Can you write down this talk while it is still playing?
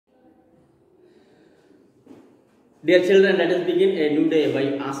Dear children, let us begin a new day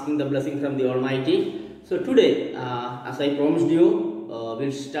by asking the blessing from the Almighty. So today, as I promised you,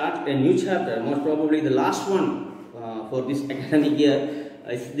 we'll start a new chapter, most probably the last one for this academic year.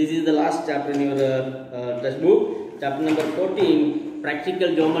 This is the last chapter in your textbook, chapter number 14,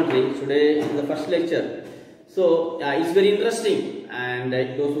 Practical Geometry. Today is the first lecture. So it's very interesting, and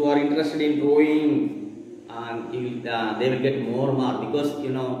those who are interested in drawing, they will get more mark, because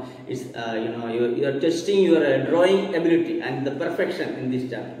it's you are testing your drawing ability and the perfection in this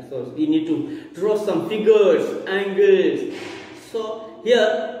chapter. So you need to draw some figures, angles. So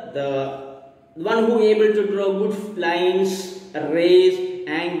here the one who is able to draw good lines, rays,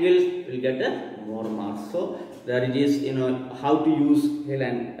 angles will get more marks. So there it is, how to use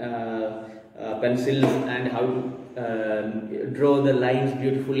pencils and how to draw the lines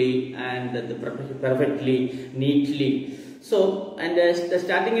beautifully and perfectly, neatly. So, and the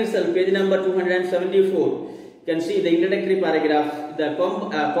starting itself, page number 274, you can see the introductory paragraph. The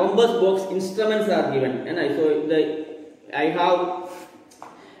compass box instruments are given, and I have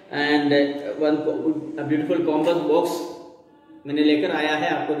a beautiful compass box मैंने लेकर आया है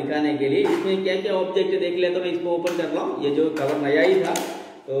आपको दिखाने के लिए. इसमें क्या क्या ऑब्जेक्ट देख ले, तो मैं इसको ओपन कर रहा हूँ. ये जो कवर नया ही था,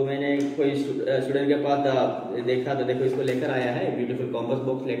 तो मैंने कोई स्टूडेंट के पास देखा, तो देखो इसको लेकर आया है, ब्यूटीफुल कॉम्पस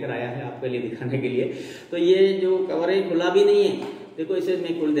बॉक्स लेकर आया है आपके लिए दिखाने के लिए. तो ये जो कवर है खुला भी नहीं है, देखो इसे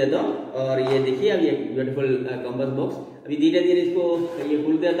मैं खोल देता हूँ, और ये देखिए अब ये ब्यूटीफुल कॉम्पस बॉक्स. अभी धीरे धीरे इसको ये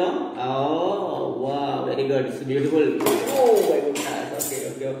खोल देता हूँ. वाह, very good, it's beautiful.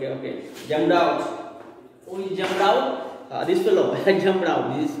 Okay, jumped out. Jumped out. This fellow jumped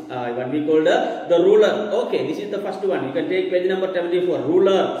out. This is what we call the ruler. Okay, this is the first one. You can take page number 74.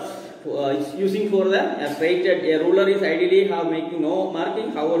 Ruler. It's using for the straight. A ruler is ideally making no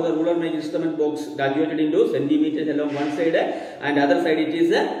marking. However, the ruler makes instrument box graduated into centimeters along one side, and other side it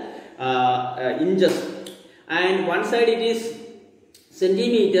is inches. And one side it is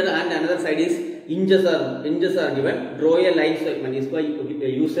centimeter, and another side is inches are given. Draw a line segment. Is why you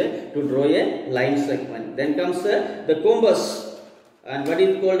use to draw a line segment. Then comes the compass, and what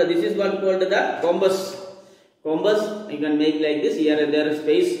is called, this is what called the compass. Compass you can make like this. Here and there is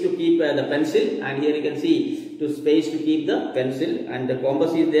space to keep the pencil, and here you can see to space to keep the pencil, and the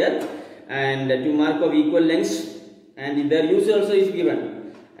compass is there, and to mark of equal lengths, and their use also is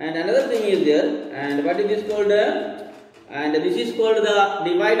given. And another thing is there, and what is this called? And this is called the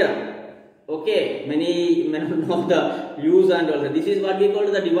divider. Okay, many know the use and all that. This is what we call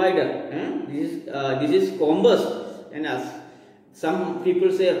the divider. This is compass, and as some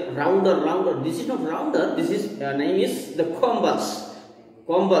people say rounder. This is not rounder. This is name is the compass.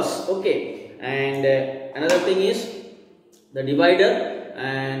 Okay, and another thing is the divider,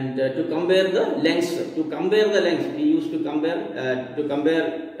 and to compare the lengths. We used to compare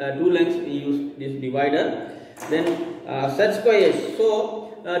two lengths. We use this divider. Then set squares. So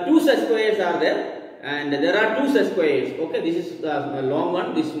two set squares are there, and there are two set squares. Okay, this is the long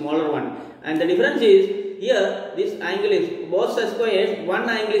one, this smaller one, and the difference is here this angle is both set squares. One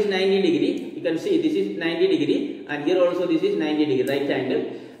angle is 90 degree. You can see this is 90 degree, and here also this is 90 degree right angle,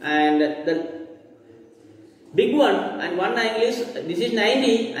 and the big one and one angle is this is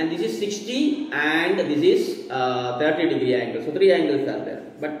 90, and this is 60, and this is 30 degree angle. So three angles are there,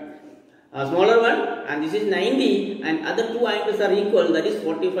 but a smaller one, and this is 90, and other two angles are equal, that is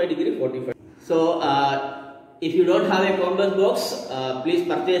 45 degree, 45. So if you don't have a compass box, please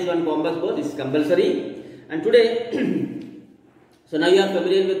purchase one compass box. This is compulsory. And today so now you are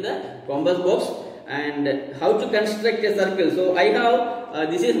familiar with the compass box and how to construct a circle. So I have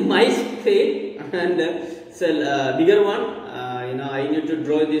this is my scale, and it's a bigger one. I need to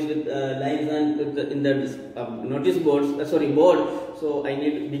draw this with lines and in the notice board. So I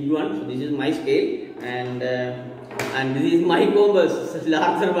need a big one. So this is my scale, and this is my compass. It's a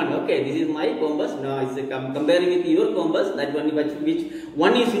larger one. Okay, this is my compass. Now it's comparing with your compass. That one, which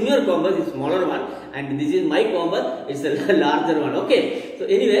one is in your compass, is smaller one, and this is my compass. It's a larger one. Okay. So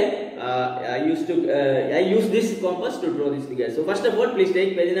anyway, I use this compass to draw this figure. So first of all, please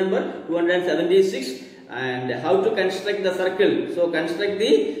take page number 276. And how to construct the circle. So construct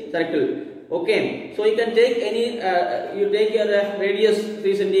the circle. Okay, so you can take any you take your radius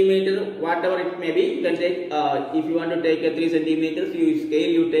 3 centimeter, whatever it may be. You can take if you want to take a 3 centimeters, you scale,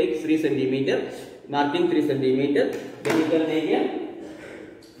 you take 3 centimeter, marking 3 centimeter. Then you can make a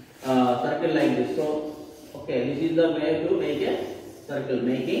circle like this. So okay, this is the way to make a circle.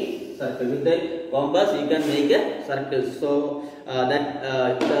 Making circle with the compass, you can make a circle. So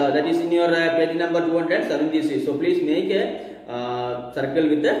that is in your page number 276. So please make a circle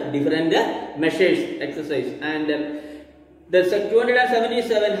with the different measures exercise. And The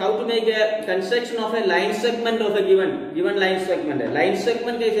 277, how to make a construction of a line segment of a given line segment. Line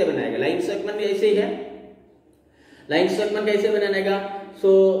segment कैसे बनाएगा? Line segment ऐसे ही है. Line segment कैसे बनाएगा?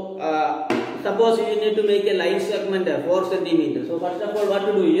 So suppose you need to make a line segment 4 centimeters. So first of all, what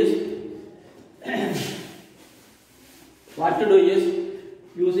to do is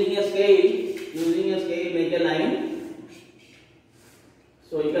using a scale make a line.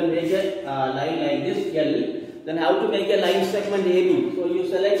 So you can make a line like this L. Then how to make a line segment AB? So you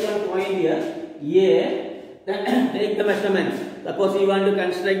select one point here A, then take the measurement. Suppose you want to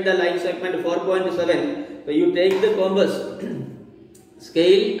construct the line segment 4.7. So you take the compass,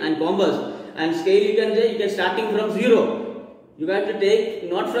 scale and compass, and scale you can starting from 0. You have to take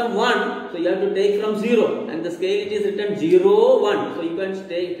not from 1, so you have to take from 0, and the scale it is written 0, 1. So you can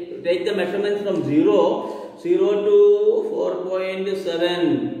take the measurements from 0 to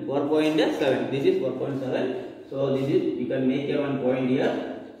 4.7. 4.7. This is 4.7. So this is, you can make a one point here.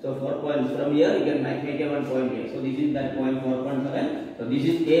 So 4 points from here you can make a one point here. So this is that point 4.7. So this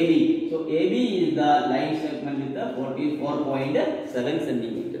is AB. So AB is the line segment with the 44.7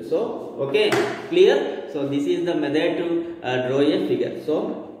 centimeters. So okay, clear. So this is the method to draw a figure.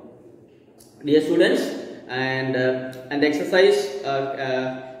 So dear students, and exercise,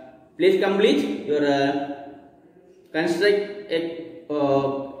 please complete your construct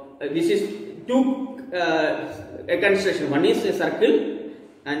this is two a construction. One is a circle,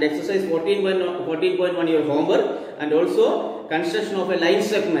 and exercise 14.1 your homework, and also construction of a line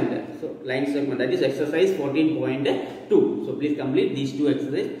segment. So line segment, that is exercise 14.2. So please complete these two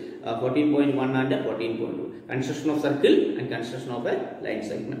exercises, 14.1 and 14.2, construction of circle and construction of a line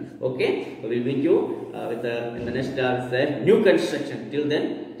segment. Okay, so we'll meet you in the next new construction. Till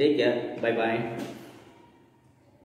then, take care. Bye bye.